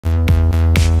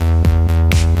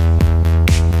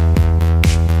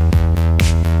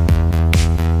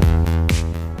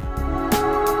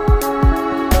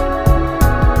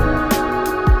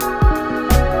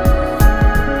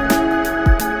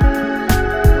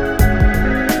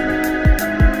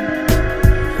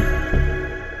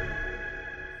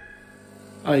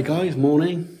Hi guys,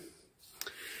 morning.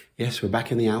 Yes, we're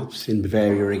back in the Alps in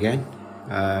Bavaria again.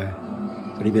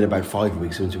 It's only been about 5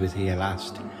 weeks since we were here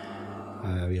last.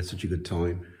 We had such a good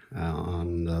time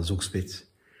on Zugspitze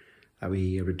that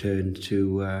we returned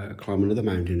to climb another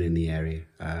mountain in the area.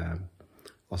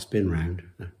 I'll spin round.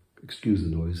 Excuse the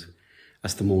noise.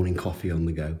 That's the morning coffee on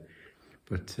the go.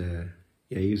 But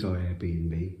yeah, use our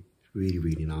Airbnb. It's really,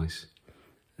 really nice.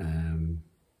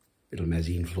 Little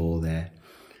mezzanine floor there.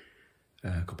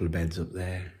 A couple of beds up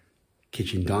there.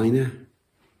 Kitchen diner.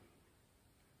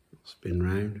 Spin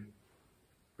round.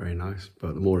 Very nice.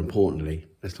 But more importantly,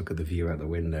 let's look at the view out the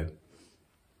window.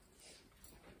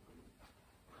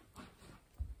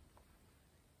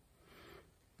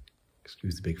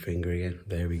 Excuse the big finger again.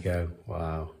 There we go.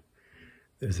 Wow.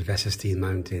 There's the Wetterstein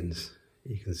Mountains.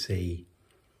 You can see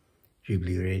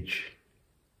Jubilee Ridge,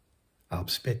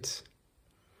 Alpspitze,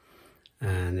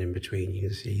 and in between you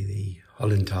can see the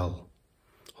Hollental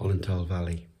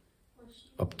Valley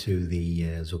up to the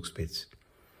Zugspitze.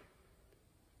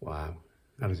 Wow,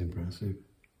 that is impressive.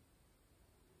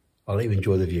 I'll let you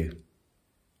enjoy the view.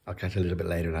 I'll catch you a little bit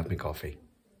later and have my coffee.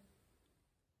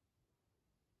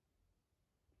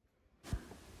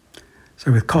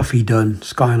 So with coffee done,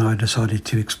 Sky and I decided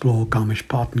to explore Garmisch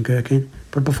Partenkirchen.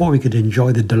 But before we could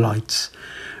enjoy the delights,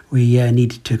 we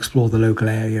needed to explore the local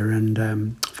area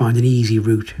and find an easy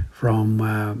route from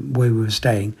where we were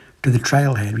staying to the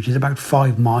trailhead, which is about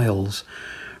 5 miles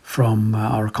from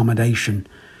our accommodation.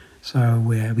 So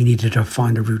we needed to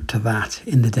find a route to that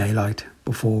in the daylight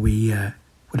before we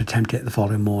would attempt it the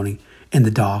following morning in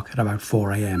the dark at about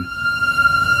 4 a.m.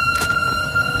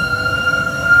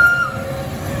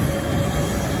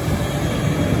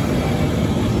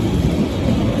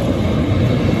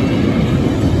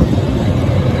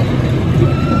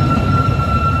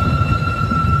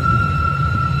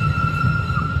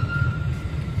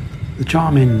 The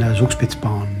charming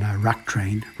Zugspitzbahn rack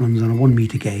train runs on a 1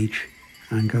 metre gauge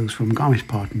and goes from Garmisch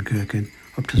Partenkirchen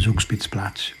up to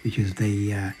Zugspitzplatz, which is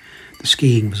the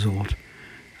skiing resort,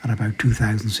 at about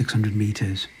 2,600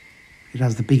 metres. It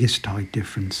has the biggest height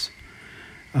difference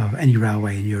of any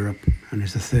railway in Europe and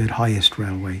is the 3rd highest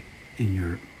railway in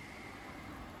Europe.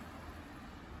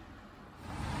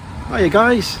 Hiya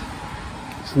guys,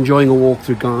 just enjoying a walk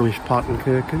through Garmisch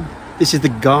Partenkirchen. This is the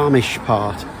Garmisch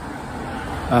part.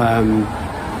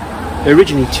 There are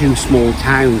originally 2 small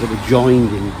towns that were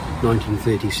joined in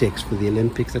 1936 for the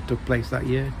Olympics that took place that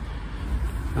year.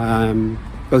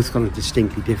 Both kind of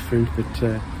distinctly different, but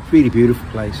it's really beautiful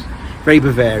place. Very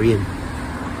Bavarian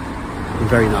and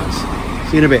very nice.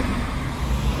 See you in a bit.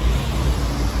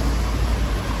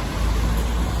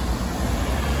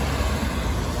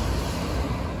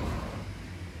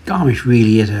 Garmisch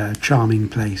really is a charming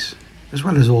place, as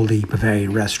well as all the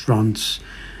Bavarian restaurants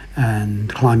and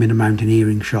climbing and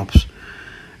mountaineering shops.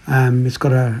 It's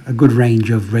got a good range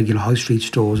of regular high street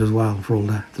stores as well for all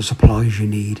the supplies you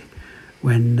need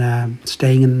when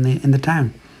staying in the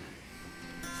town.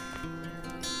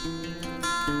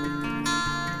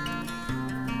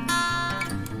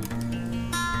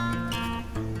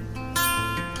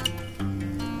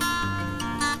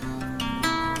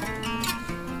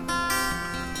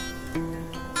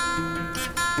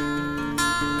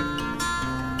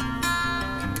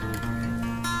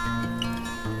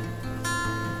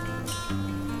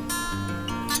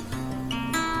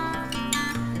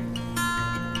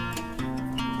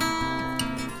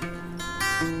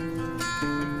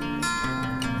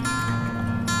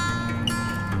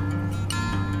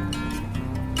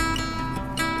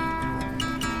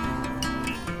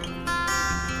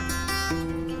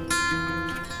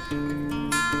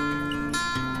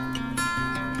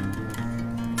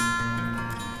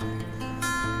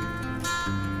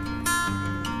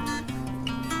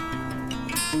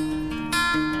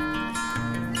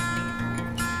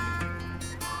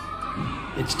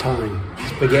 It's time.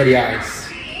 Spaghetti ice.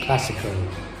 Classical.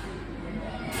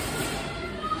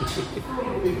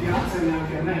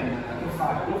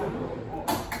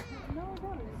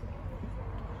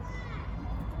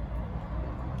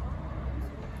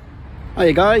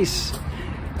 Hiya guys.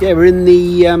 Yeah, we're in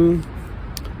the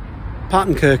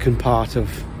Partenkirchen part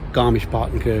of Garmisch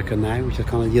Partenkirchen now, which is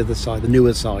kind of the other side, the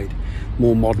newer side,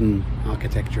 more modern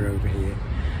architecture over here.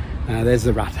 There's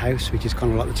the Rathaus, which is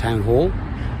kind of like the town hall.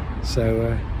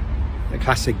 So a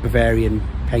classic Bavarian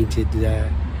painted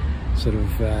sort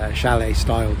of chalet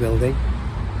style building.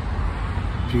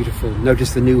 Beautiful.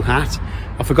 Notice the new hat.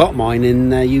 I forgot mine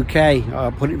in UK.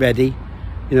 I put it ready.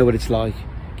 You know what it's like.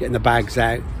 Getting the bags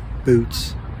out,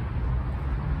 boots,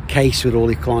 case with all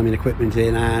the climbing equipment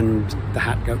in, and the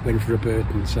hat went for a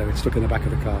burden, so it's stuck in the back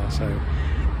of the car. So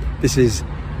this is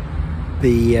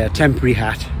the temporary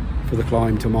hat for the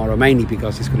climb tomorrow, mainly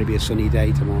because it's going to be a sunny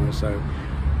day tomorrow, so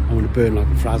I want to burn like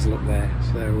a frazzle up there.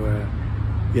 So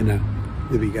you know,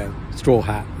 there we go, straw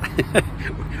hat.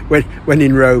 when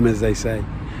in Rome, as they say.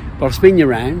 But I'll spin you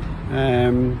around.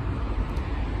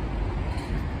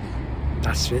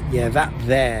 That's it. Yeah, that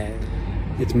there,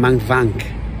 it's Mount Vank.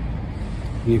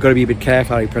 You've got to be a bit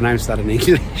careful how you pronounce that in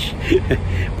English.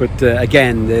 But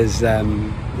again, there's you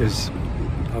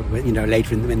know,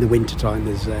 later in the winter time,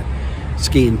 there's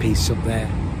skiing pieces up there.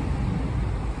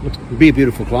 It'd be a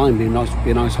beautiful climb, be a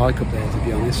nice hike up there, to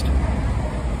be honest.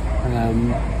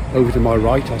 Over to my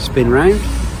right, I'll spin round,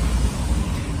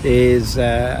 is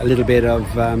a little bit of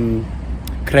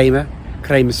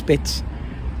Alpspitze,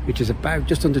 which is about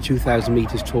just under 2,000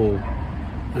 metres tall,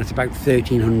 and it's about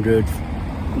 1,300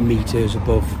 metres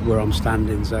above where I'm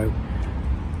standing. So,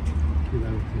 you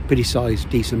know, pretty sized,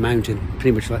 decent mountain,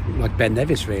 pretty much like Ben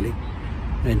Nevis, really,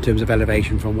 in terms of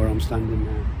elevation from where I'm standing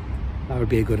now. That would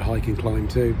be a good hike and climb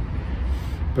too.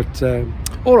 But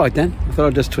all right then, I thought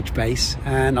I'd just touch base,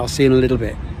 and I'll see you in a little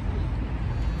bit.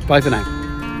 Bye for now.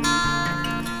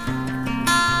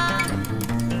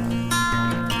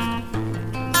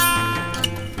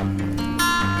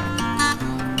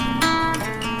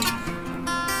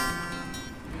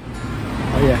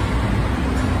 Oh yeah.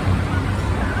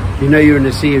 You know you're in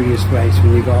a serious place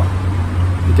when you got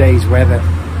the day's weather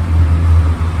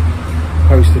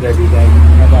posted every day.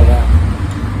 How about that?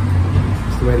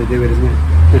 That's the way to do it, isn't it?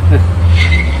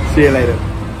 See you later.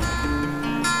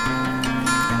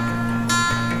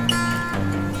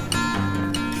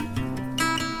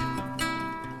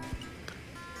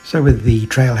 So with the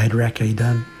trailhead recce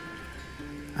done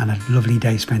and a lovely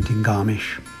day spent in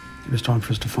Garmisch, it was time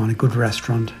for us to find a good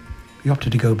restaurant. We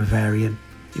opted to go Bavarian.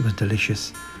 It was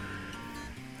delicious.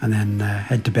 And then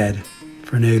head to bed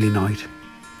for an early night.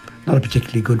 Not a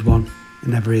particularly good one. It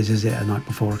never is it, a night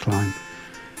before a climb?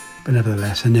 But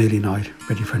nevertheless, an early night,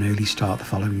 ready for an early start the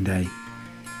following day.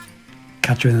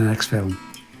 Catch you in the next film.